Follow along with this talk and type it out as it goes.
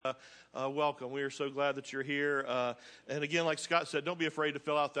welcome. We are so glad that you're here. And again, like Scott said, don't be afraid to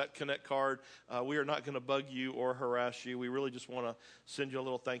fill out that Connect card. We are not going to bug you or harass you. We really just want to send you a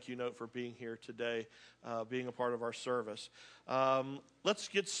little thank you note for being here today, being a part of our service. Let's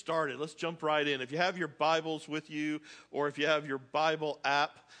get started. Let's jump right in. If you have your Bibles with you, or if you have your Bible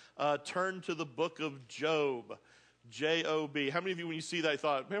app, turn to the book of Job. J-O-B. How many of you, when you see that,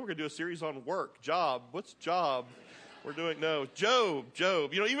 thought, man, we're going to do a series on work, job? What's job?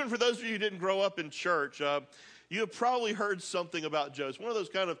 Job. You know, even for those of you who didn't grow up in church, you have probably heard something about Job. It's one of those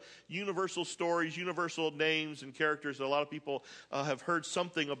kind of universal stories, universal names and characters that a lot of people have heard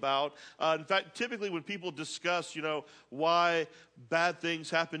something about. In fact, typically when people discuss, why bad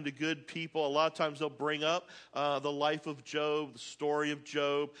things happen to good people, a lot of times they'll bring up the life of Job, the story of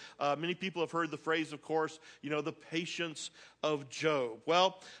Job. Many people have heard the phrase, of course, the patience of Job.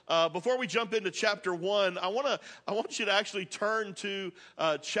 Well, before we jump into chapter 1, I want you to actually turn to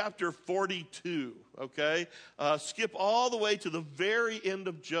chapter 42, okay? Skip all the way to the very end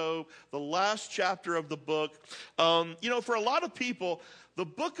of Job, the last chapter of the book. For a lot of people, the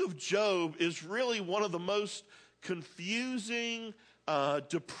book of Job is really one of the most confusing,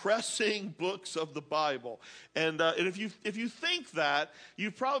 depressing books of the Bible. And if you think that,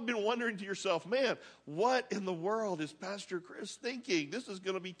 you've probably been wondering to yourself, man, what in the world is Pastor Chris thinking? This is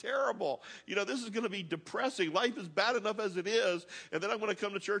going to be terrible. This is going to be depressing. Life is bad enough as it is, and then I'm going to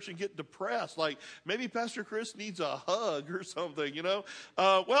come to church and get depressed. Like, maybe Pastor Chris needs a hug or something,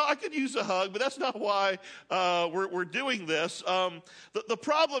 Well, I could use a hug, but that's not why we're doing this. The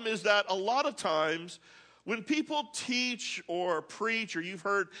problem is that a lot of times, when people teach or preach, or you've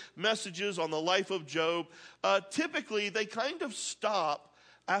heard messages on the life of Job, typically they kind of stop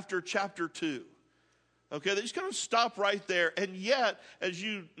after chapter 2. Okay, they just kind of stop right there. And yet, as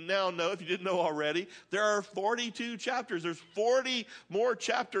you now know, if you didn't know already, there are 42 chapters. There's 40 more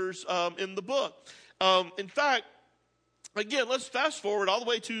chapters in the book. In fact, again, let's fast forward all the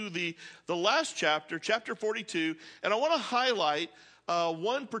way to the last chapter, chapter 42, and I want to highlight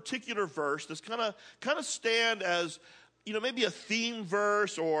one particular verse that's kind of stand as, maybe a theme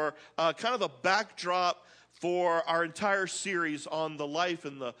verse or kind of a backdrop for our entire series on the life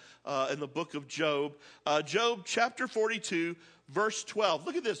in the book of Job. Job chapter 42, verse 12.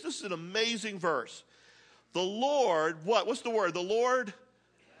 Look at this. This is an amazing verse. The Lord, what's the word? The Lord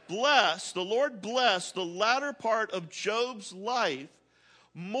blessed the latter part of Job's life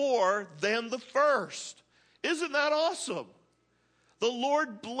more than the first. Isn't that awesome? The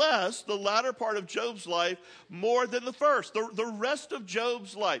Lord blessed the latter part of Job's life more than the first. The rest of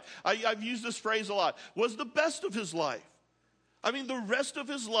Job's life, I've used this phrase a lot, was the best of his life. The rest of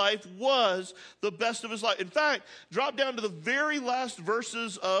his life was the best of his life. In fact, drop down to the very last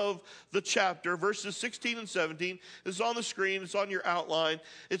verses of the chapter, verses 16 and 17. This is on the screen. It's on your outline.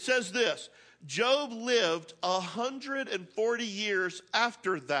 It says this: Job lived 140 years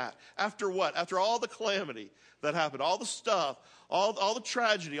after that. After what? After all the calamity that happened, all the stuff, all the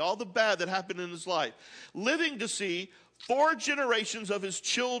tragedy, all the bad that happened in his life, living to see 4 generations of his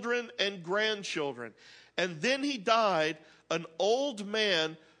children and grandchildren. And then he died, an old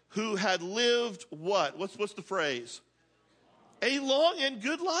man who had lived what? What's the phrase? A long and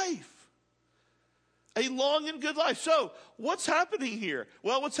good life. A long and good life. So, what's happening here?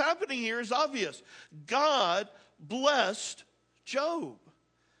 Well, what's happening here is obvious. God blessed Job.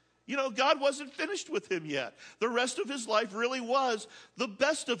 God wasn't finished with him yet. The rest of his life really was the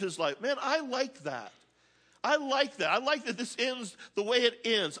best of his life. Man, I like that. I like that this ends the way it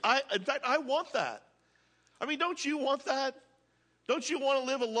ends. In fact, I want that. Don't you want that? Don't you want to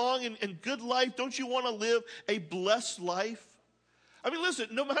live a long and good life? Don't you want to live a blessed life? Listen,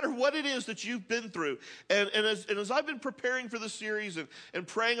 no matter what it is that you've been through, and as I've been preparing for this series and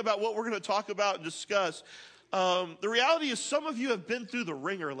praying about what we're going to talk about and discuss, the reality is some of you have been through the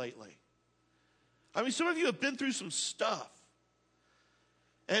ringer lately. Some of you have been through some stuff.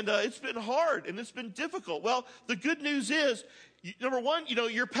 And it's been hard and it's been difficult. Well, the good news is, number one,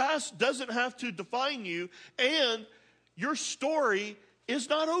 your past doesn't have to define you, and your story is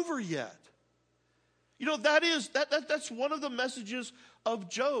not over yet. That's one of the messages of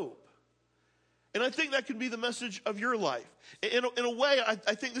Job. And I think that can be the message of your life. In a way,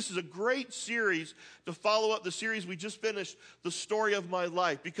 I think this is a great series to follow up the series we just finished, The Story of My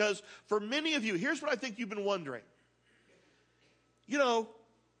Life. Because for many of you, here's what I think you've been wondering.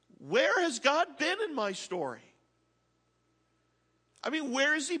 Where has God been in my story?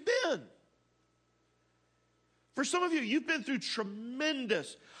 Where has he been? For some of you, you've been through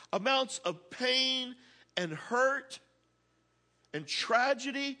tremendous amounts of pain and hurt and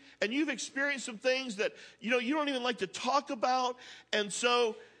tragedy, and you've experienced some things that, you don't even like to talk about. And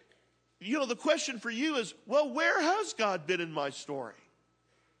so the question for you is, well, where has God been in my story?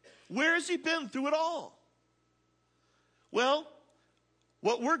 Where has he been through it all? Well,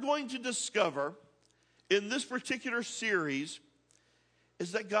 what we're going to discover in this particular series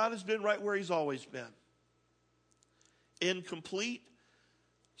is that God has been right where he's always been. In complete,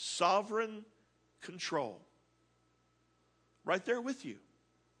 sovereign control. Right there with you.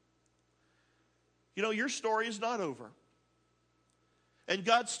 Your story is not over. And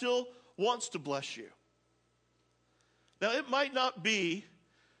God still wants to bless you. Now, it might not be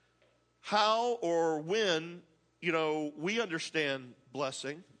how or when, we understand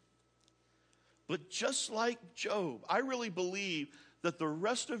blessing. But just like Job, I really believe that the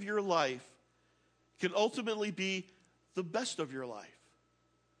rest of your life can ultimately be the best of your life.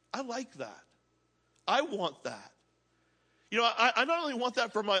 I like that. I want that. I not only want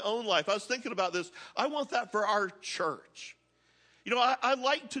that for my own life. I was thinking about this. I want that for our church. I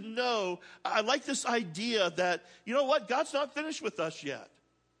like to know, I like this idea that, God's not finished with us yet.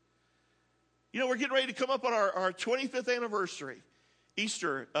 We're getting ready to come up on our 25th anniversary,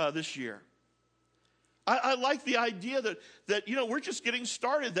 Easter this year. I like the idea that we're just getting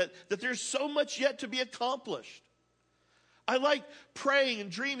started, that there's so much yet to be accomplished. I like praying and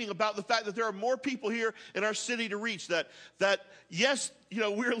dreaming about the fact that there are more people here in our city to reach. That yes,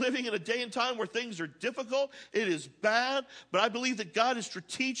 we're living in a day and time where things are difficult. It is bad. But I believe that God has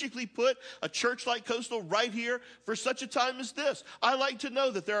strategically put a church like Coastal right here for such a time as this. I like to know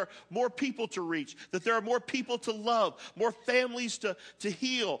that there are more people to reach, that there are more people to love, more families to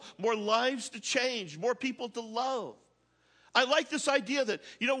heal, more lives to change, more people to love. I like this idea that,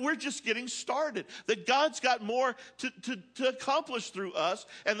 we're just getting started, that God's got more to accomplish through us,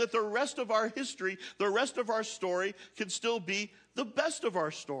 and that the rest of our history, the rest of our story can still be the best of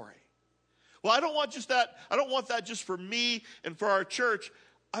our story. Well, I don't want just that. I don't want that just for me and for our church.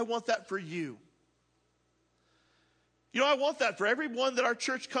 I want that for you. I want that for everyone that our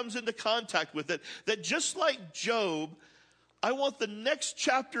church comes into contact with, that just like Job, I want the next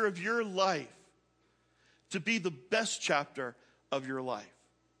chapter of your life to be the best chapter of your life.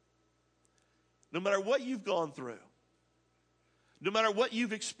 No matter what you've gone through, no matter what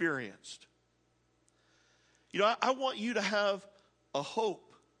you've experienced, I want you to have a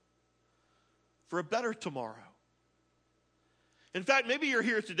hope for a better tomorrow. In fact, maybe you're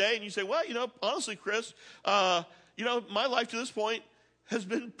here today and you say, well, honestly, Chris, my life to this point has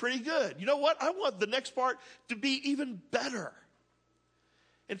been pretty good. You know what? I want the next part to be even better.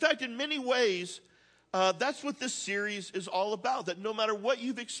 In fact, in many ways, that's what this series is all about, that no matter what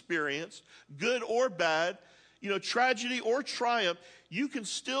you've experienced, good or bad, tragedy or triumph, you can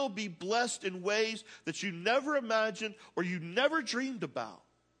still be blessed in ways that you never imagined or you never dreamed about.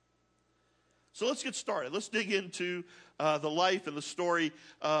 So let's get started. Let's dig into the life and the story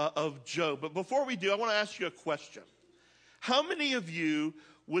of Job. But before we do, I want to ask you a question. How many of you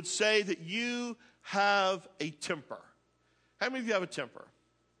would say that you have a temper? How many of you have a temper?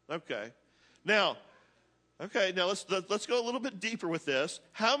 Okay. Now let's go a little bit deeper with this.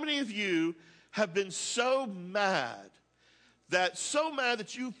 How many of you have been so mad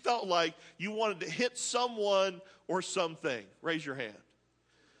that you felt like you wanted to hit someone or something? Raise your hand.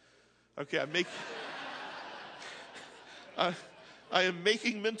 Okay, I am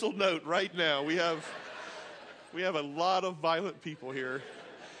making mental note right now. We have a lot of violent people here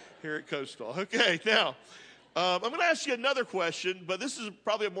at Coastal. Okay, now I'm going to ask you another question, but this is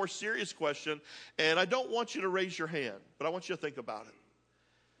probably a more serious question, and I don't want you to raise your hand, but I want you to think about it.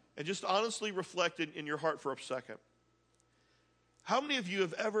 And just honestly reflect in your heart for a second. How many of you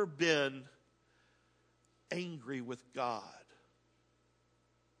have ever been angry with God?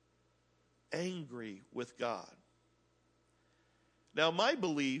 Angry with God. Now, my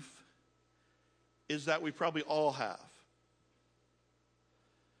belief is that we probably all have.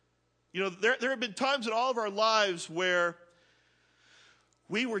 There have been times in all of our lives where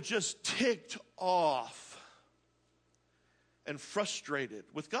we were just ticked off and frustrated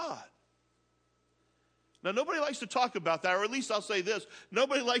with God. Now, nobody likes to talk about that, or at least I'll say this.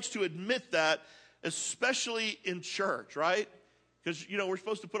 Nobody likes to admit that, especially in church, right? Because, we're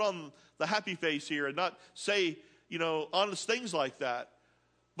supposed to put on the happy face here and not say, honest things like that.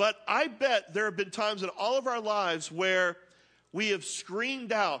 But I bet there have been times in all of our lives where we have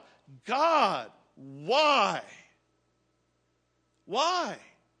screamed out, God, why? Why?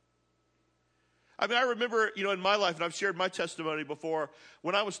 I mean, I remember, in my life, and I've shared my testimony before,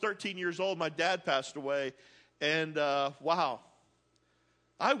 when I was 13 years old, my dad passed away, and wow,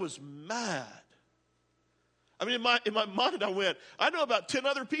 I was mad. I mean, in my mind, I went, I know about 10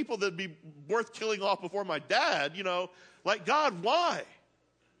 other people that'd be worth killing off before my dad, like, God, why?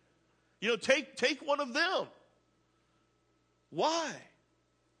 Take one of them. Why?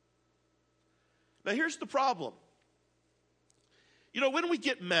 Now here's the problem. When we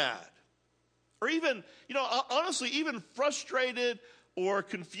get mad, or even, honestly, even frustrated or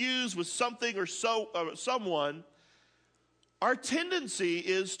confused with something or someone, our tendency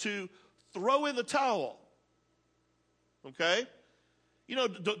is to throw in the towel. Okay?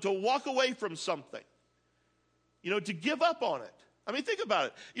 To walk away from something. To give up on it. I mean, think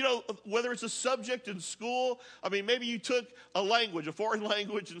about it. Whether it's a subject in school, maybe you took a language, a foreign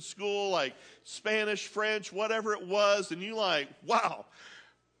language in school, like Spanish, French, whatever it was, and you like, wow,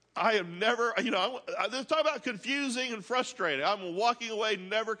 I am never, let's talk about confusing and frustrating. I'm walking away,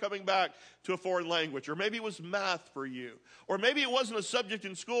 never coming back to a foreign language. Or maybe it was math for you. Or maybe it wasn't a subject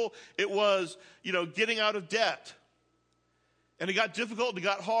in school, it was, getting out of debt. And it got difficult, it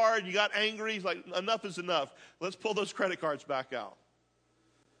got hard, you got angry. It's like, enough is enough. Let's pull those credit cards back out.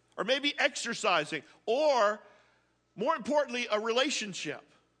 Or maybe exercising. Or, more importantly, a relationship.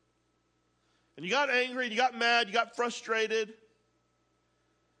 And you got angry, you got mad, you got frustrated.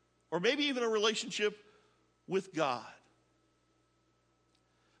 Or maybe even a relationship with God.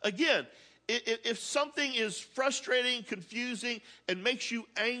 Again, if something is frustrating, confusing, and makes you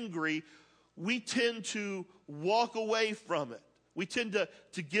angry, we tend to walk away from it. We tend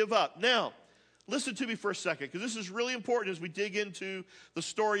to give up. Now, listen to me for a second, because this is really important as we dig into the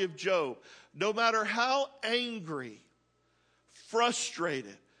story of Job. No matter how angry,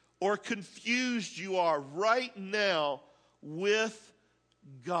 frustrated, or confused you are right now with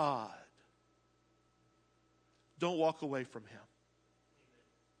God, don't walk away from Him.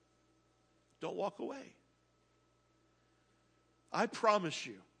 Don't walk away. I promise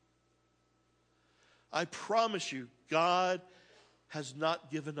you, God has not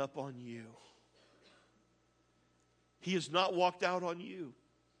given up on you. He has not walked out on you.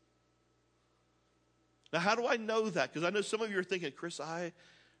 Now, how do I know that? Because I know some of you are thinking, Chris, I'm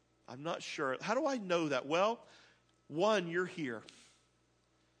not sure. How do I know that? Well, one, you're here.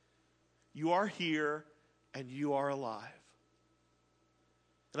 You are here and you are alive.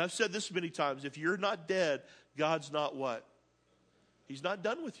 And I've said this many times. If you're not dead, God's not what? He's not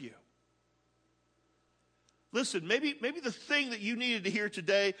done with you. Listen, maybe the thing that you needed to hear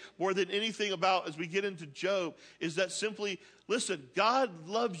today more than anything about as we get into Job is that simply, listen, God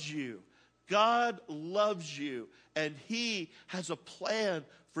loves you. God loves you. And He has a plan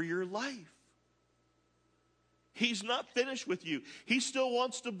for your life. He's not finished with you. He still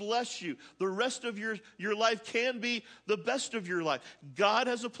wants to bless you. The rest of your life can be the best of your life. God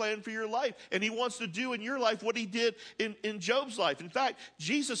has a plan for your life, and He wants to do in your life what He did in Job's life. In fact,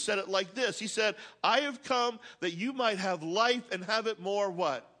 Jesus said it like this. He said, I have come that you might have life and have it more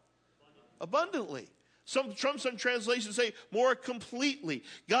what? Abundantly. Some translations say more completely.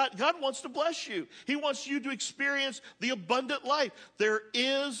 God wants to bless you. He wants you to experience the abundant life. There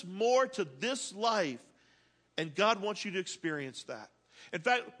is more to this life. And God wants you to experience that. In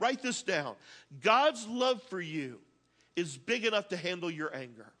fact, write this down. God's love for you is big enough to handle your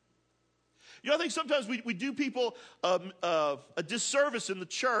anger. I think sometimes we do people a disservice in the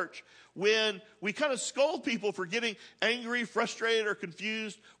church when we kind of scold people for getting angry, frustrated, or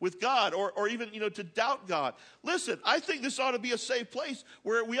confused with God, or even, to doubt God. Listen, I think this ought to be a safe place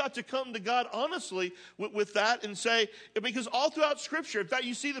where we ought to come to God honestly with that and say, because all throughout Scripture, in fact,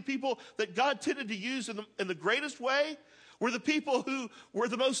 you see the people that God tended to use in the greatest way were the people who were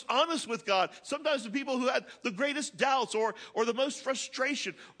the most honest with God. Sometimes the people who had the greatest doubts or the most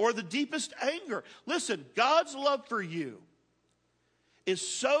frustration or the deepest anger. Listen, God's love for you is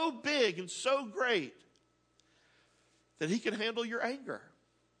so big and so great that He can handle your anger.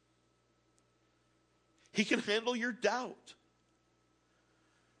 He can handle your doubt,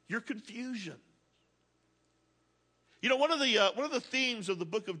 your confusion. One of the themes of the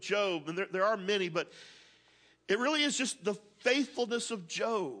book of Job, and there are many, but it really is just the faithfulness of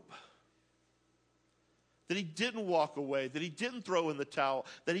Job. That he didn't walk away, that he didn't throw in the towel,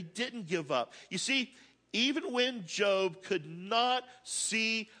 that he didn't give up. You see, even when Job could not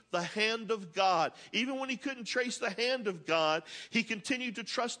see the hand of God, even when he couldn't trace the hand of God, he continued to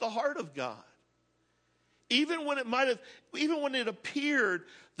trust the heart of God. Even when it appeared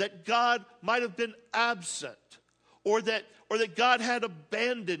that God might have been absent, or that God had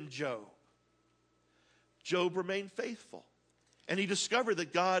abandoned Job, Job remained faithful. And he discovered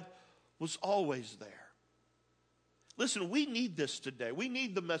that God was always there. Listen, we need this today. We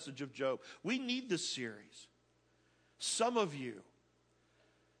need the message of Job. We need this series. Some of you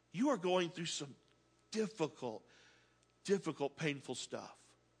are going through some difficult, painful stuff.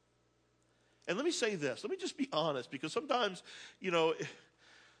 And let me say this. Let me just be honest, because sometimes,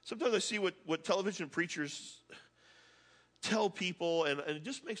 Sometimes I see what television preachers tell people, and it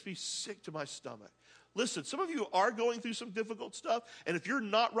just makes me sick to my stomach. Listen, some of you are going through some difficult stuff, and if you're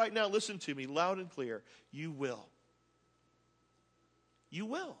not right now, listen to me loud and clear. You will. You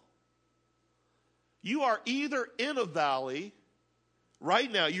will. You are either in a valley,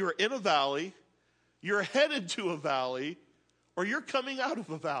 right now you are in a valley, you're headed to a valley, or you're coming out of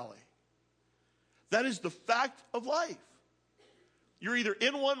a valley. That is the fact of life. You're either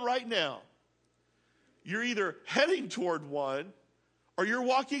in one right now, you're either heading toward one, or you're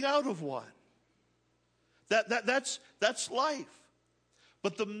walking out of one. That's life.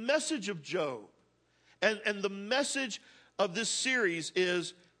 But the message of Job and the message of this series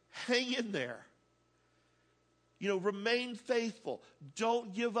is hang in there. Remain faithful.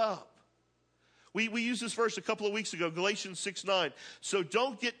 Don't give up. We used this verse a couple of weeks ago, Galatians 6:9. So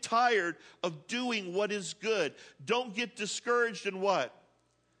don't get tired of doing what is good. Don't get discouraged in what?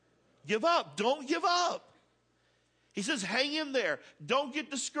 Give up. Don't give up. He says, hang in there. Don't get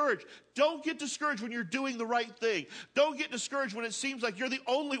discouraged. Don't get discouraged when you're doing the right thing. Don't get discouraged when it seems like you're the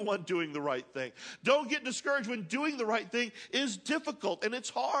only one doing the right thing. Don't get discouraged when doing the right thing is difficult and it's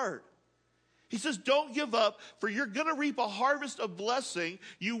hard. He says, don't give up, for you're going to reap a harvest of blessing.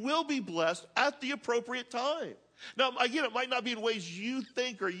 You will be blessed at the appropriate time. Now, again, it might not be in ways you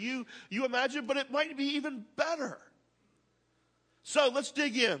think or you imagine, but it might be even better. So let's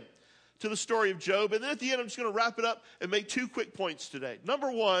dig in to the story of Job. And then at the end, I'm just going to wrap it up and make two quick points today. Number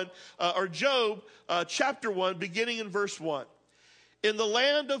one, Job, chapter 1, beginning in verse 1. In the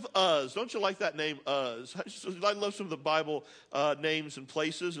land of Uz, don't you like that name, Uz? I love some of the Bible names and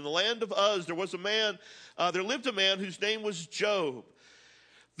places. In the land of Uz, there lived a man whose name was Job.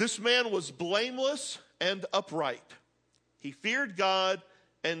 This man was blameless and upright. He feared God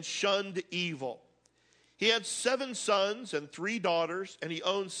and shunned evil. He had 7 sons and 3 daughters, and he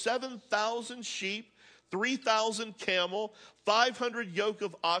owned 7,000 sheep, 3,000 camel, 500 yoke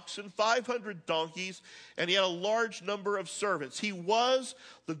of oxen, 500 donkeys, and he had a large number of servants. He was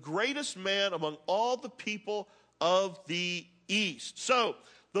the greatest man among all the people of the East. So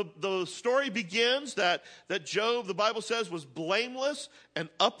the story begins that Job, the Bible says, was blameless and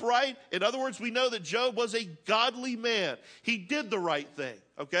upright. In other words, we know that Job was a godly man. He did the right thing,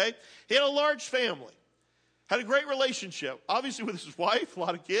 okay? He had a large family. Had a great relationship, obviously with his wife, a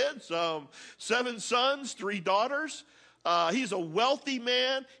lot of kids, 7 sons, 3 daughters. He's a wealthy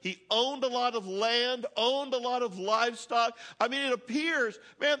man. He owned a lot of land, owned a lot of livestock. I mean, it appears,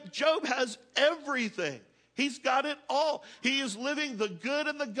 man, Job has everything. He's got it all. He is living the good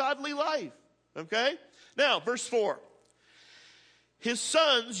and the godly life, okay? Now, verse 4. His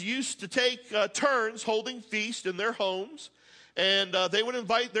sons used to take turns holding feast in their homes. And they would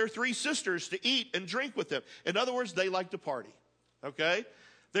invite their 3 sisters to eat and drink with them. In other words, they liked to party, okay?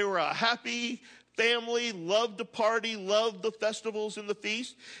 They were a happy family, loved to party, loved the festivals and the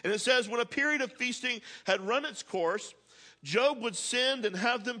feast. And it says, when a period of feasting had run its course, Job would send and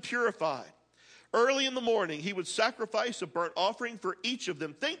have them purified. Early in the morning, he would sacrifice a burnt offering for each of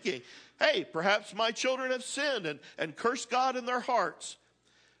them, thinking, hey, perhaps my children have sinned and cursed God in their hearts.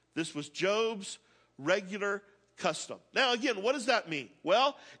 This was Job's regular custom. Now, again, what does that mean?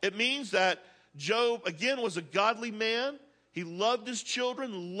 Well, it means that Job, again, was a godly man. He loved his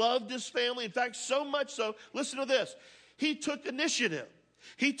children, loved his family. In fact, so much so, listen to this, he took initiative.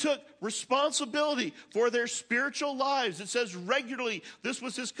 He took responsibility for their spiritual lives. It says regularly, this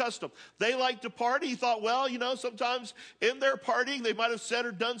was his custom. They liked to party. He thought, well, sometimes in their partying, they might have said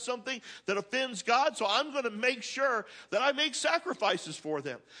or done something that offends God. So I'm going to make sure that I make sacrifices for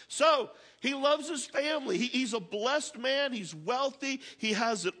them. So he loves his family. He's a blessed man. He's wealthy. He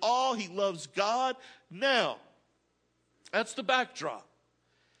has it all. He loves God. Now, that's the backdrop.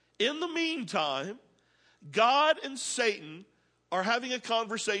 In the meantime, God and Satan are having a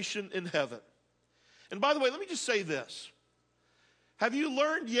conversation in heaven. And by the way, let me just say this. Have you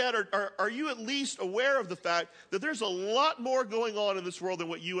learned yet, or are you at least aware of the fact that there's a lot more going on in this world than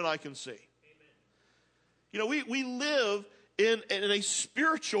what you and I can see? Amen. We live in a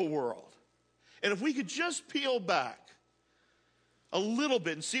spiritual world. And if we could just peel back a little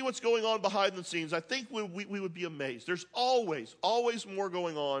bit and see what's going on behind the scenes, I think we would be amazed. There's always more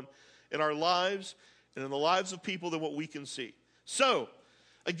going on in our lives and in the lives of people than what we can see. So,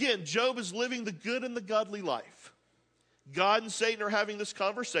 again, Job is living the good and the godly life. God and Satan are having this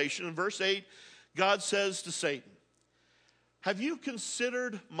conversation. In verse 8, God says to Satan, have you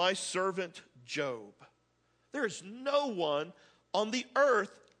considered my servant Job? There is no one on the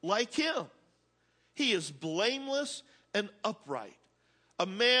earth like him. He is blameless and upright, a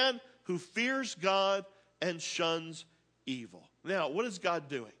man who fears God and shuns evil. Now, what is God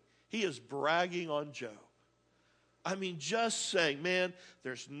doing? He is bragging on Job. I mean, just saying, man,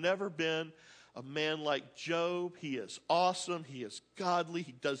 there's never been a man like Job. He is awesome. He is godly.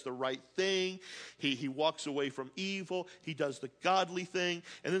 He does the right thing. He walks away from evil. He does the godly thing.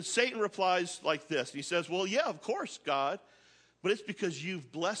 And then Satan replies like this. He says, well, yeah, of course, God, but it's because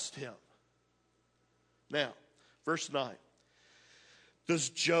you've blessed him. Now, verse 9. Does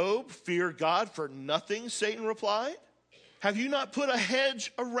Job fear God for nothing? Satan replied. Have you not put a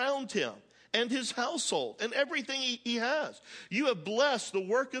hedge around him and his household and everything he has? You have blessed the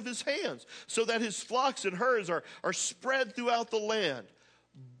work of his hands so that his flocks and herds are spread throughout the land.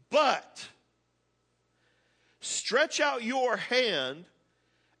 But stretch out your hand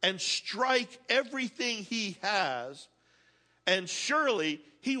and strike everything he has, and surely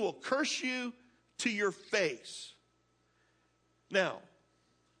he will curse you to your face. Now,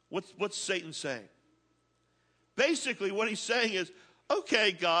 what's Satan saying? Basically, what he's saying is,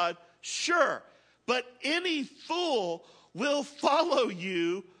 okay, God, sure, but any fool will follow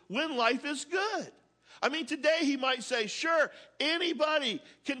you when life is good. I mean, today he might say, sure, anybody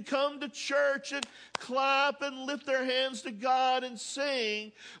can come to church and clap and lift their hands to God and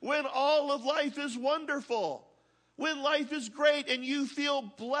sing when all of life is wonderful, when life is great and you feel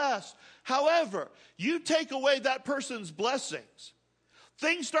blessed. However, you take away that person's blessings.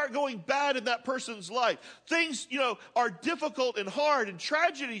 Things start going bad in that person's life. Things, are difficult and hard, and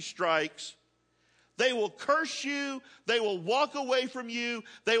tragedy strikes. They will curse you. They will walk away from you.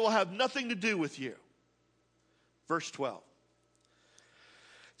 They will have nothing to do with you. Verse 12.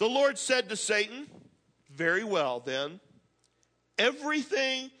 The Lord said to Satan, very well then,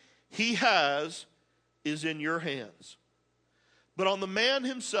 everything he has is in your hands. But on the man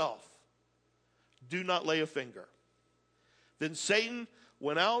himself, do not lay a finger. Then Satan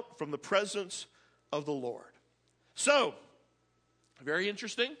went out from the presence of the Lord. So, very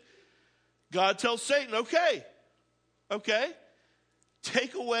interesting. God tells Satan, okay,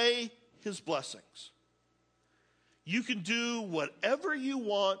 take away his blessings. You can do whatever you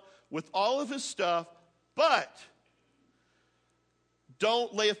want with all of his stuff, but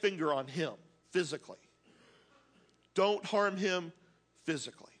don't lay a finger on him physically. Don't harm him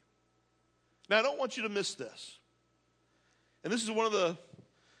physically. Now, I don't want you to miss this. And this is one of the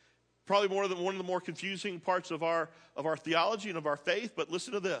more confusing parts of our theology and of our faith, but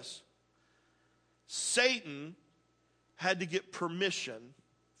listen to this. Satan had to get permission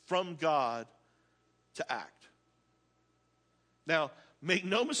from God to act. Now, make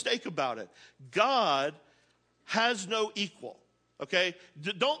no mistake about it. God has no equal. Okay?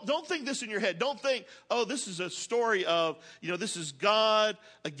 Don't think this in your head. Don't think, oh, this is a story of, this is God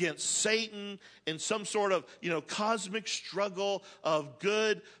against Satan in some sort of, cosmic struggle of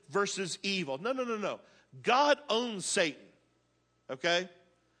good versus evil. No. God owns Satan. Okay?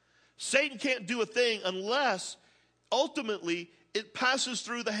 Satan can't do a thing unless ultimately it passes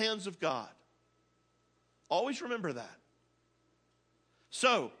through the hands of God. Always remember that.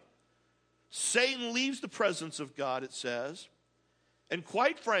 So, Satan leaves the presence of God, it says. And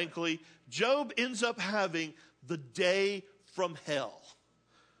quite frankly, Job ends up having the day from hell.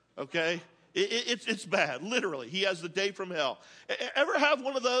 Okay? It's bad, literally. He has the day from hell. Ever have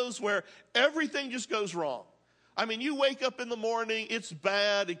one of those where everything just goes wrong? I mean, you wake up in the morning, it's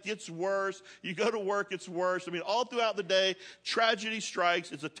bad, it gets worse. You go to work, it's worse. I mean, all throughout the day, tragedy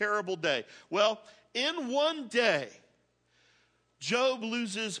strikes. It's a terrible day. Well, in one day, Job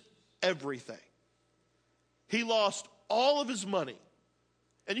loses everything. He lost all of his money.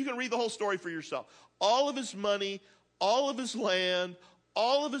 And you can read the whole story for yourself. All of his money, all of his land,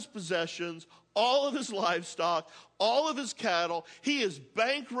 all of his possessions, all of his livestock, all of his cattle. He is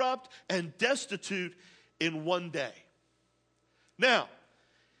bankrupt and destitute in one day. Now,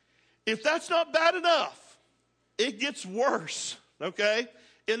 if that's not bad enough, it gets worse, okay?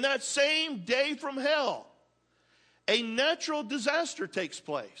 In that same day from hell, a natural disaster takes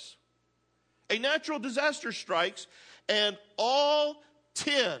place. A natural disaster strikes, and all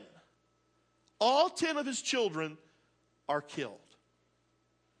 10 of his children are killed.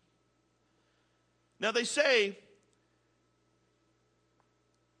 Now they say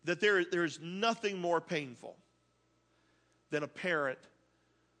that there is nothing more painful than a parent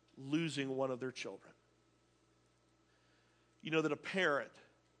losing one of their children. You know that a parent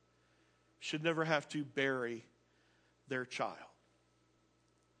should never have to bury their child.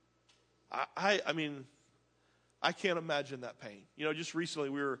 I mean, I can't imagine that pain. Just recently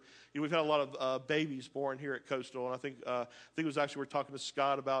we've had a lot of babies born here at Coastal, and I think it was actually we were talking to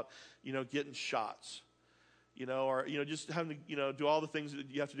Scott about getting shots, or just having to do all the things that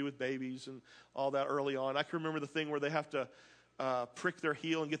you have to do with babies and all that early on. I can remember the thing where they have to prick their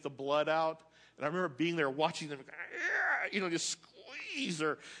heel and get the blood out. And I remember being there watching them, just squeeze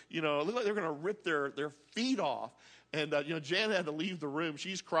their, it looked like they were going to rip their feet off. And, Jan had to leave the room.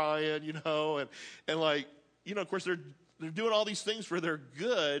 She's crying, and of course, they're doing all these things for their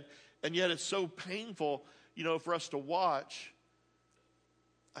good, and yet it's so painful, for us to watch.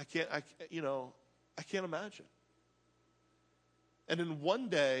 I can't imagine. And then one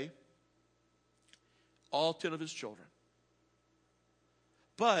day, all 10 of his children.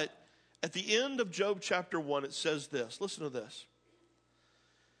 But at the end of Job chapter 1, it says this. Listen to this.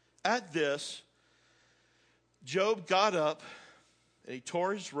 At this, Job got up, and he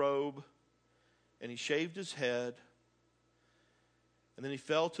tore his robe, and he shaved his head, and then he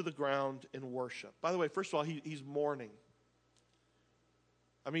fell to the ground in worship. By the way, first of all, he's mourning.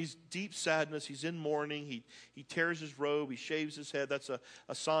 He's deep sadness. He's in mourning. He tears his robe. He shaves his head. That's a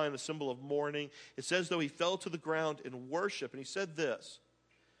sign, a symbol of mourning. It says, though, he fell to the ground in worship, and he said this,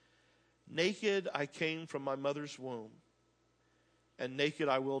 naked I came from my mother's womb, and naked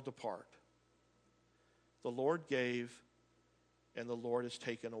I will depart. The Lord gave, and the Lord has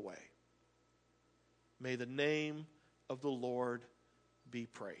taken away. May the name of the Lord be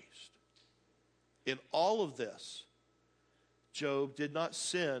praised. In all of this, Job did not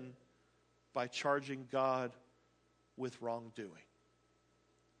sin by charging God with wrongdoing.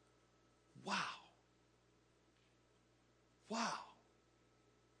 Wow. Wow.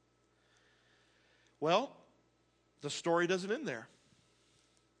 Well, the story doesn't end there.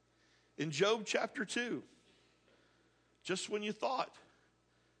 In Job chapter 2, just when you thought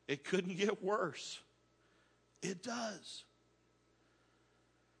it couldn't get worse, it does.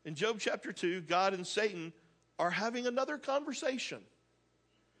 In Job chapter 2, God and Satan are having another conversation.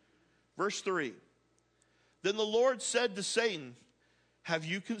 Verse 3, then the Lord said to Satan, have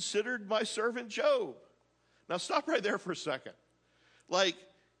you considered my servant Job? Now stop right there for a second.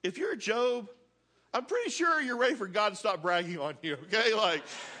 If you're Job, I'm pretty sure you're ready for God to stop bragging on you, okay?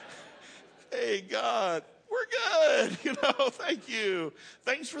 Hey, God, we're good, thank you.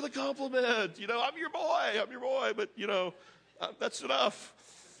 Thanks for the compliment. I'm your boy, but, that's enough.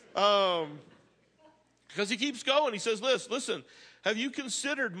 Because he keeps going. He says, listen, have you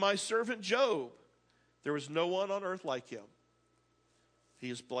considered my servant Job? There was no one on earth like him. He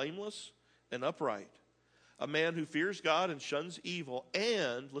is blameless and upright, a man who fears God and shuns evil,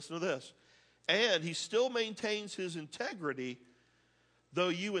 and, listen to this, and he still maintains his integrity, though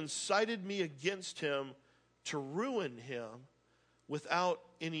you incited me against him to ruin him without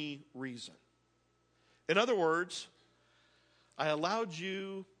any reason. In other words, I allowed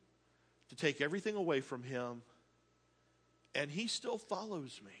you to take everything away from him, and he still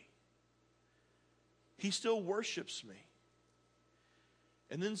follows me. He still worships me.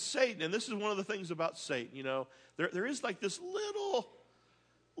 And then Satan, and this is one of the things about Satan, there is this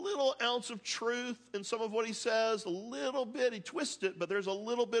little ounce of truth in some of what he says, a little bit. He twists it, but there's a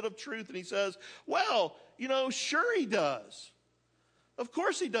little bit of truth, and he says, well, sure he does. Of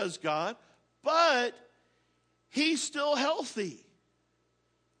course he does, God, but he's still healthy.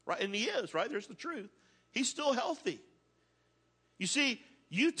 Right? And he is, right? There's the truth. He's still healthy. You see,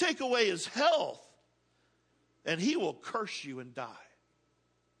 you take away his health, and he will curse you and die.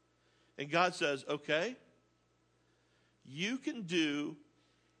 And God says, okay, you can do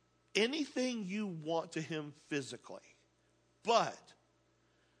anything you want to him physically, but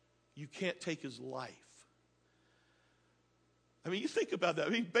you can't take his life. You think about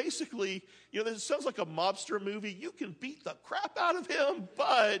that. Basically, this sounds like a mobster movie. You can beat the crap out of him,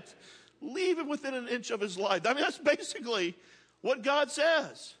 but leave him within an inch of his life. That's basically what God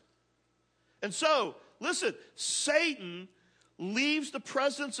says. And so, listen, Satan leaves the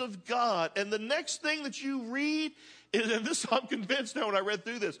presence of God, and the next thing that you read is, and this I'm convinced now when I read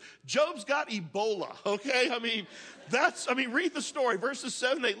through this, Job's got Ebola, okay? Read the story, verses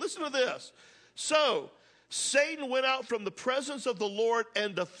 7 and 8. Listen to this. So, Satan went out from the presence of the Lord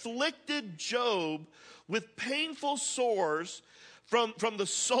and afflicted Job with painful sores from the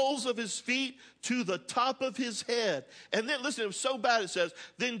soles of his feet to the top of his head. And then, listen, it was so bad, it says,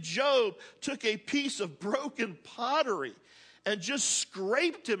 then Job took a piece of broken pottery and just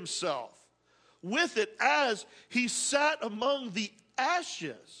scraped himself with it as he sat among the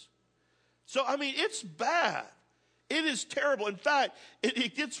ashes. So, it's bad. It is terrible. In fact,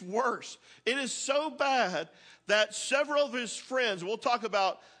 it gets worse. It is so bad that several of his friends, we'll talk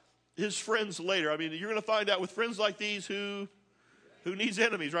about his friends later. You're going to find out with friends like these who Who needs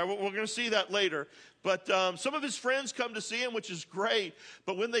enemies, right? We're going to see that later. But some of his friends come to see him, which is great.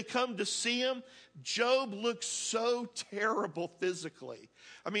 But when they come to see him, Job looks so terrible physically.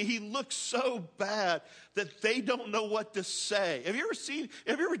 I mean, he looks so bad that they don't know what to say. Have you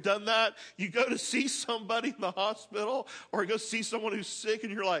ever done that? You go to see somebody in the hospital or go see someone who's sick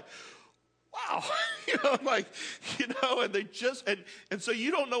and you're like, wow, and they just, and so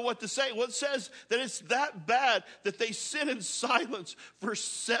you don't know what to say. Well, it says that it's that bad that they sit in silence for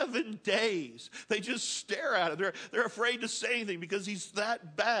 7 days. They just stare at him. They're afraid to say anything because he's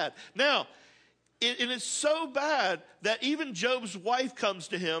that bad. Now, and it's so bad that even Job's wife comes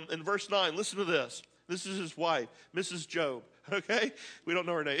to him in verse 9. Listen to this. This is his wife, Mrs. Job, okay? We don't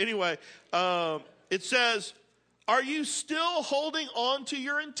know her name. Anyway, it says, are you still holding on to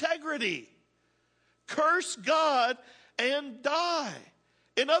your integrity? Curse God and die.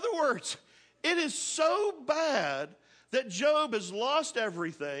 In other words, it is so bad that Job has lost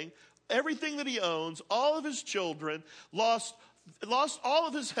everything that he owns, all of his children, lost all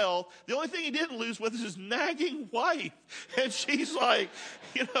of his health. The only thing he didn't lose was his nagging wife. And she's like,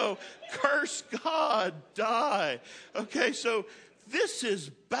 curse God, die. Okay, so this is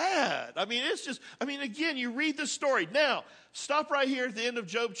bad. I mean, again, you read the story. Now, stop right here at the end of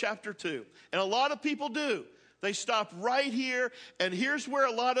Job chapter 2. And a lot of people do. They stop right here, and here's where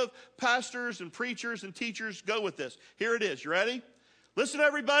a lot of pastors and preachers and teachers go with this. Here it is. You ready? Listen,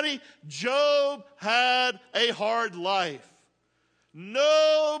 everybody. Job had a hard life.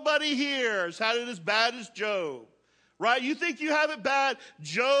 Nobody here has had it as bad as Job. Right? You think you have it bad?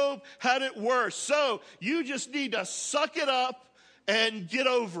 Job had it worse. So you just need to suck it up and get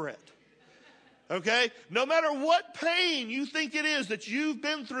over it. Okay? No matter what pain you think it is that you've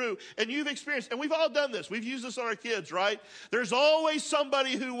been through and you've experienced, and we've all done this. We've used this on our kids, right? There's always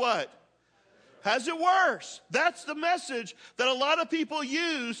somebody who what? Has it worse. That's the message that a lot of people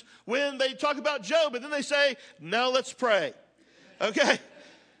use when they talk about Job, and then they say, now let's pray. Okay?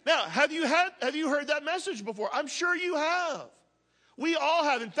 Now, have you heard that message before? I'm sure you have. We all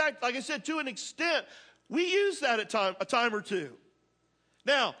have. In fact, like I said, to an extent, we use that a time or two.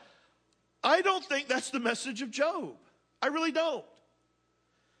 Now, I don't think that's the message of Job. I really don't.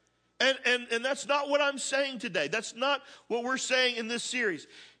 And that's not what I'm saying today. That's not what we're saying in this series.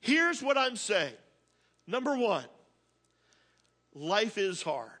 Here's what I'm saying. Number one, life is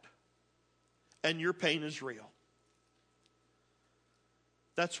hard, and your pain is real.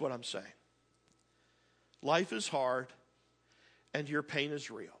 That's what I'm saying. Life is hard, and your pain is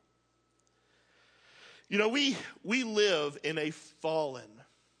real. We live in a fallen,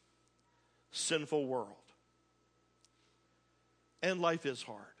 sinful world. And life is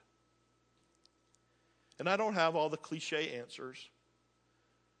hard. And I don't have all the cliche answers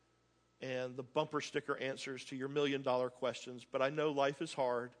and the bumper sticker answers to your $1 million questions, but I know life is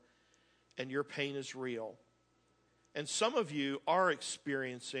hard and your pain is real. And some of you are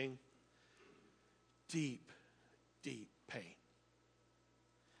experiencing deep, deep pain.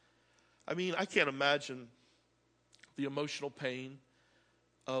 I mean, I can't imagine the emotional pain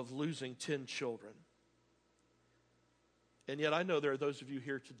of losing 10 children. And yet I know there are those of you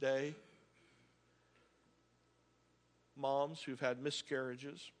here today, moms who've had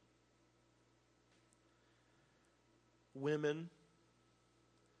miscarriages, women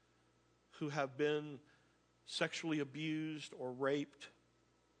who have been sexually abused or raped,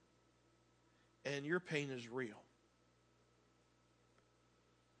 and your pain is real.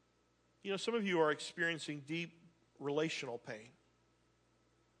 Some of you are experiencing deep relational pain.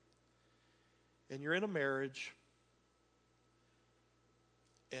 And you're in a marriage,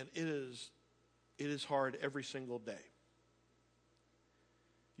 and it is hard every single day.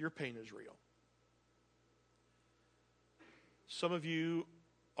 Your pain is real. Some of you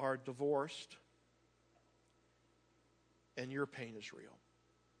are divorced, and your pain is real.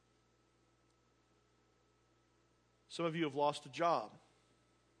 Some of you have lost a job,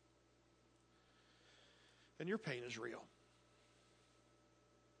 and your pain is real.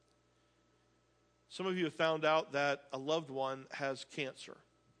 Some of you have found out that a loved one has cancer,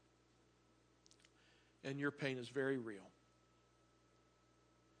 and your pain is very real.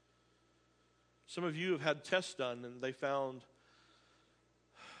 Some of you have had tests done, and they found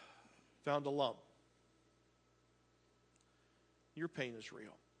a lump. Your pain is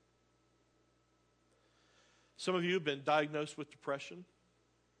real. Some of you have been diagnosed with depression.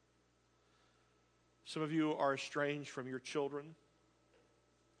 Some of you are estranged from your children.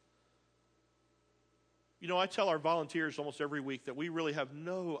 I tell our volunteers almost every week that we really have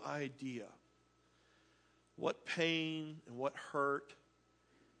no idea what pain and what hurt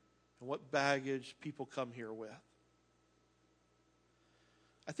and what baggage people come here with.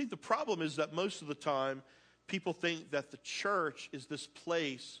 I think the problem is that most of the time, people think that the church is this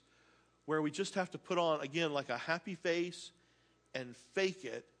place where we just have to put on, again, like a happy face and fake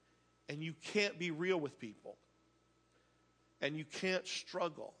it, and you can't be real with people. And you can't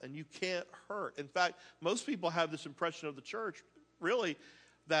struggle, and you can't hurt. In fact, most people have this impression of the church, really,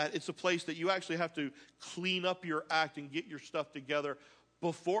 that it's a place that you actually have to clean up your act and get your stuff together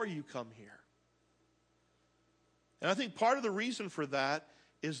before you come here. And I think part of the reason for that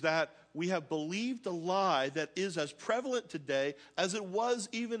is that we have believed a lie that is as prevalent today as it was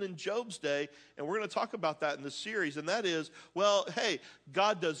even in Job's day. And we're going to talk about that in this series. And that is, well, hey,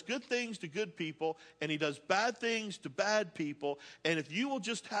 God does good things to good people, and he does bad things to bad people. And if you will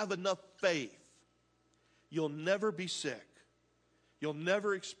just have enough faith, you'll never be sick. You'll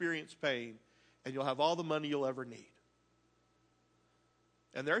never experience pain, and you'll have all the money you'll ever need.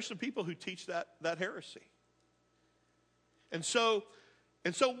 And there are some people who teach that heresy. And so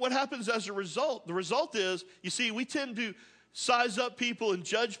what happens as a result? The result is, you see, we tend to size up people and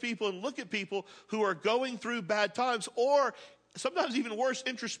judge people and look at people who are going through bad times, or sometimes even worse,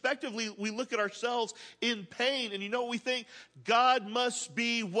 introspectively, we look at ourselves in pain, and you know what we think? God must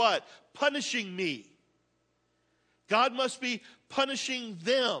be what? Punishing me. God must be punishing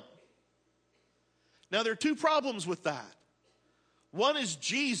them. Now, there are two problems with that. One is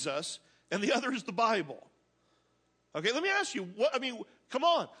Jesus, and the other is the Bible. Okay, let me ask you, come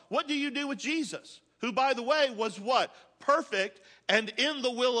on. What do you do with Jesus? Who, by the way, was what? Perfect and in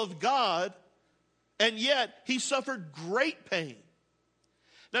the will of God, and yet he suffered great pain.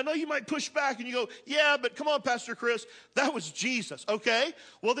 Now, I know you might push back and you go, yeah, but come on, Pastor Chris, that was Jesus. Okay,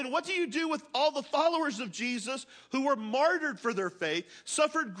 well then what do you do with all the followers of Jesus who were martyred for their faith,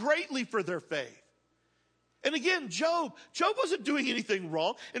 suffered greatly for their faith? And again, Job wasn't doing anything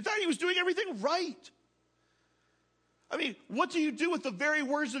wrong. In fact, he was doing everything right. I mean, what do you do with the very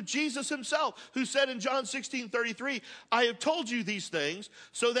words of Jesus himself, who said in John 16:33, I have told you these things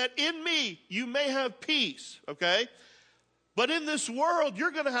so that in me you may have peace, okay? But in this world,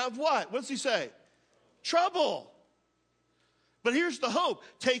 you're going to have what? What does he say? Trouble. But here's the hope.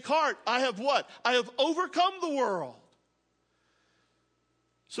 Take heart. I have what? I have overcome the world.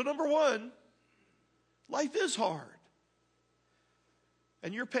 So number one, life is hard.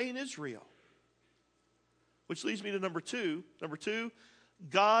 And your pain is real. Which leads me to number two. Number two,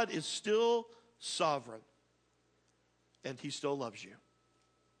 God is still sovereign. And he still loves you.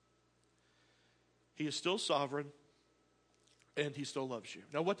 He is still sovereign. And he still loves you.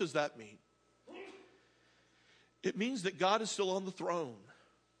 Now, what does that mean? It means that God is still on the throne.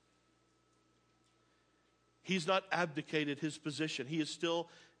 He's not abdicated his position. He is still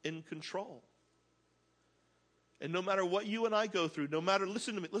in control. And no matter what you and I go through,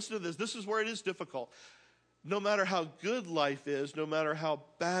 listen to me, listen to this. This is where it is difficult. No matter how good life is, no matter how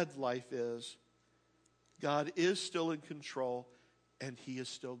bad life is, God is still in control, and he is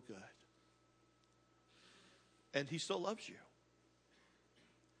still good. And he still loves you.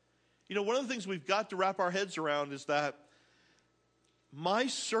 You know, one of the things we've got to wrap our heads around is that my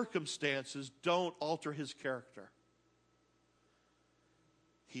circumstances don't alter his character.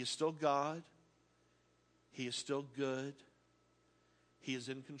 He is still God. He is still good. He is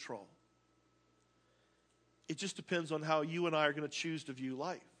in control. It just depends on how you and I are going to choose to view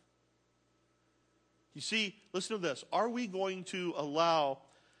life. You see, listen to this. Are we going to allow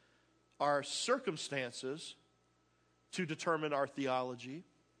our circumstances to determine our theology,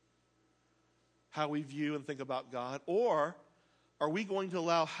 how we view and think about God? Or are we going to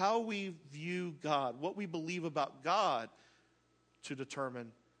allow how we view God, what we believe about God, to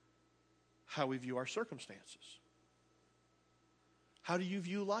determine how we view our circumstances? How do you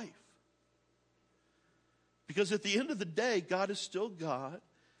view life? Because at the end of the day, God is still God.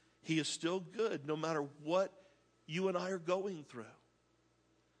 He is still good, no matter what you and I are going through.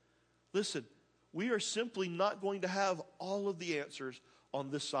 Listen, we are simply not going to have all of the answers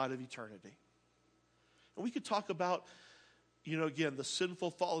on this side of eternity. And we could talk about, again, the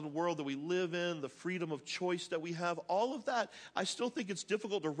sinful, fallen world that we live in, the freedom of choice that we have, all of that. I still think it's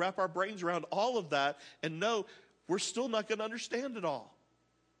difficult to wrap our brains around all of that and know we're still not going to understand it all.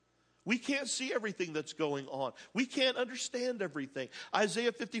 We can't see everything that's going on. We can't understand everything.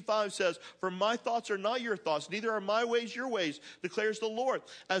 Isaiah 55 says, for my thoughts are not your thoughts, neither are my ways your ways, declares the Lord.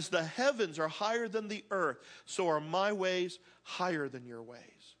 As the heavens are higher than the earth, so are my ways higher than your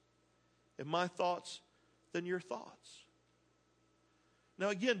ways, and my thoughts than your thoughts. Now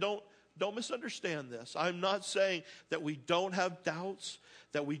again, don't misunderstand this. I'm not saying that we don't have doubts,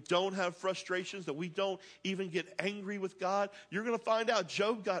 that we don't have frustrations, that we don't even get angry with God. You're going to find out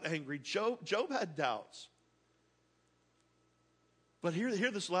Job got angry. Job had doubts. But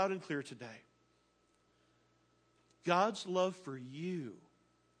hear this loud and clear today. God's love for you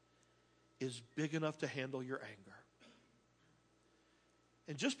is big enough to handle your anger.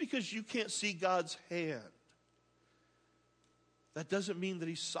 And just because you can't see God's hand, that doesn't mean that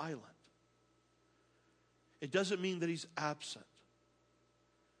he's silent. It doesn't mean that he's absent.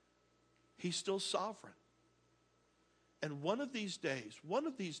 He's still sovereign. And one of these days,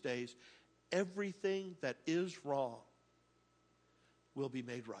 everything that is wrong will be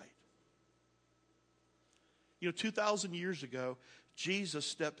made right. 2,000 years ago, Jesus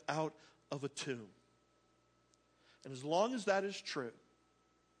stepped out of a tomb. And as long as that is true,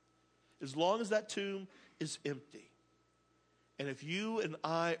 as long as that tomb is empty, and if you and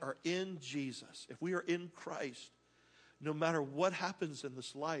I are in Jesus, if we are in Christ, no matter what happens in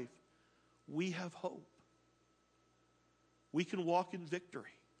this life, we have hope. We can walk in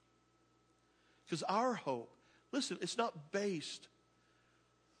victory. Because our hope, listen, it's not based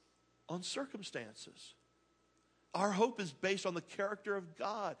on circumstances. Our hope is based on the character of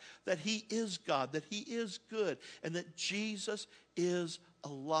God, that he is God, that he is good, and that Jesus is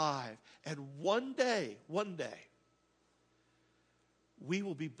alive. And one day, we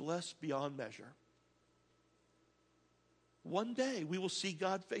will be blessed beyond measure. One day, we will see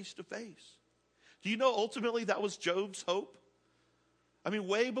God face to face. Do you know ultimately that was Job's hope? I mean,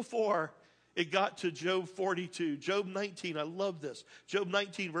 way before it got to Job 42. Job 19, I love this. Job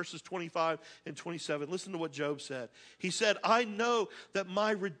 19, verses 25 and 27. Listen to what Job said. He said, I know that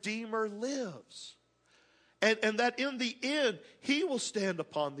my Redeemer lives, and that in the end he will stand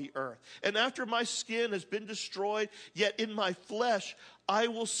upon the earth. And after my skin has been destroyed, yet in my flesh I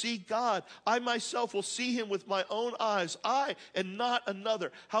will see God. I myself will see him with my own eyes. I and not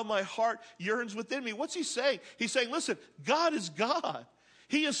another. How my heart yearns within me. What's he saying? He's saying, listen, God is God.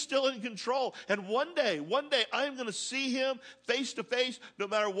 He is still in control. And one day, I am going to see him face to face. No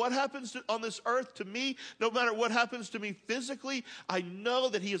matter what happens on this earth to me, no matter what happens to me physically, I know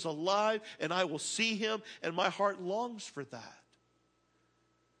that he is alive and I will see him, and my heart longs for that.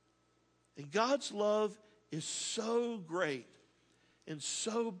 And God's love is so great and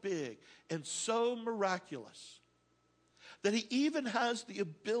so big and so miraculous that he even has the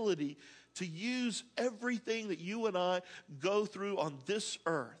ability to use everything that you and I go through on this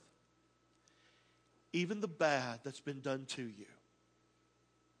earth, even the bad that's been done to you.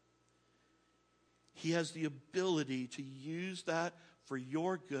 He has the ability to use that for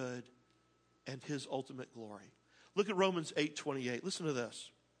your good and his ultimate glory. Look at Romans 8:28. Listen to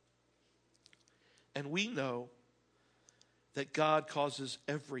this. And we know that God causes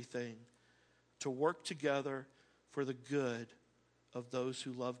everything to work together for the good of those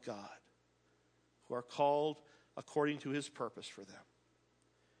who love God, who are called according to his purpose for them.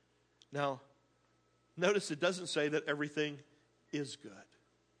 Now, notice it doesn't say that everything is good.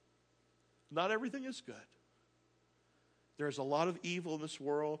 Not everything is good. There's a lot of evil in this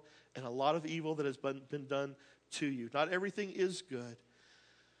world and a lot of evil that has been done to you. Not everything is good.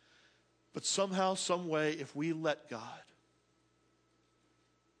 But somehow, some way, if we let God,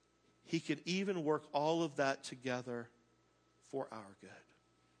 he can even work all of that together for our good.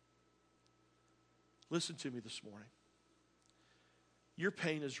 Listen to me this morning. Your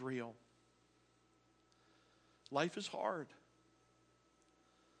pain is real. Life is hard.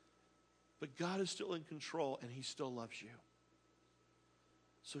 But God is still in control and he still loves you.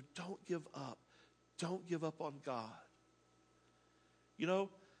 So don't give up. Don't give up on God. You know,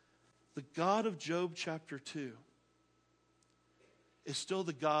 the God of Job chapter 2 is still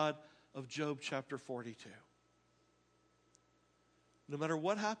the God of Job chapter 42. No matter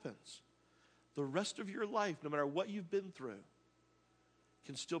what happens, the rest of your life, no matter what you've been through,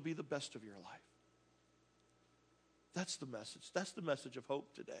 can still be the best of your life. That's the message. That's the message of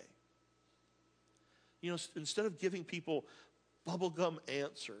hope today. You know, instead of giving people bubblegum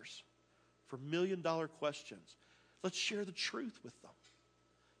answers for million-dollar questions, let's share the truth with them.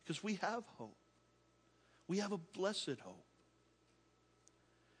 Because we have hope. We have a blessed hope.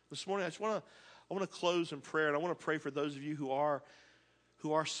 This morning, I want to close in prayer, and I want to pray for those of you who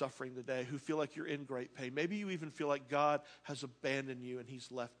are suffering today, who feel like you're in great pain. Maybe you even feel like God has abandoned you and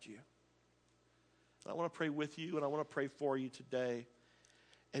he's left you. I want to pray with you, and I want to pray for you today.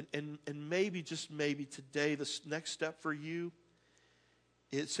 And maybe, just maybe, today, this next step for you,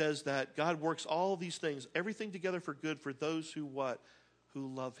 it says that God works all these things, everything together for good for those who what? Who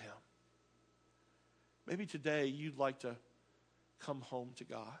love him. Maybe today you'd like to come home to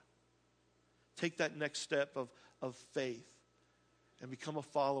God. Take that next step of faith and become a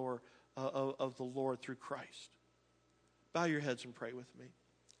follower of the Lord through Christ. Bow your heads and pray with me.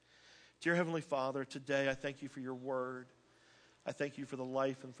 Dear Heavenly Father, today I thank you for your word. I thank you for the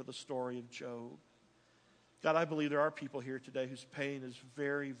life and for the story of Job. God, I believe there are people here today whose pain is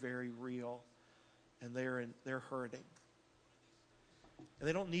very, very real, and they're hurting. And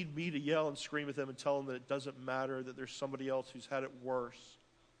they don't need me to yell and scream at them and tell them that it doesn't matter, that there's somebody else who's had it worse.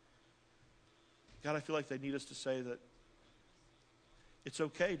 God, I feel like they need us to say that it's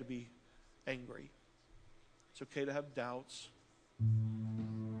okay to be angry. It's okay to have doubts.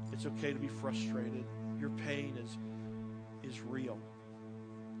 It's okay to be frustrated. Your pain is real.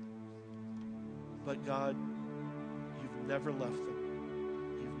 But God, you've never left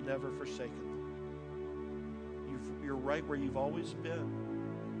them. You've never forsaken them. You're right where you've always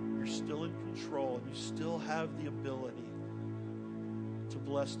been. You're still in control, and you still have the ability to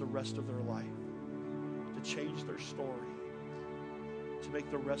bless the rest of their life, to change their story, to make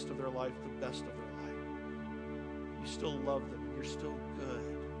the rest of their life the best of their life. You still love them. You're still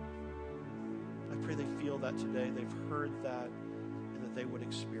good. I pray they feel that today. They've heard that, and that they would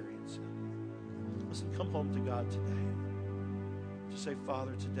experience it. Listen, come home to God today. Just say,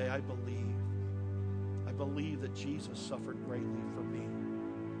 Father, today I believe that Jesus suffered greatly for me.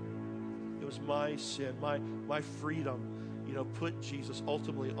 It was my sin, my freedom, put Jesus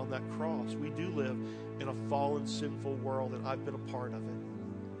ultimately on that cross. We do live in a fallen, sinful world, and I've been a part of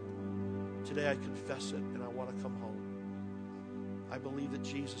it. Today I confess it, and I want to come home. I believe that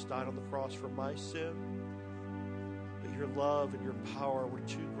Jesus died on the cross for my sin, but your love and your power were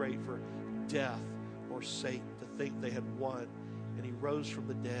too great for death or Satan to think they had won, and he rose from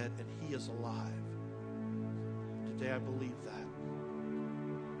the dead, and he is alive. Today I believe that.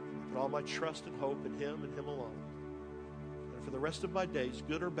 I put all my trust and hope in him and him alone. And for the rest of my days,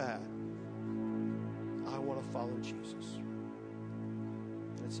 good or bad, I want to follow Jesus.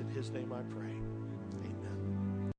 And it's in his name I pray.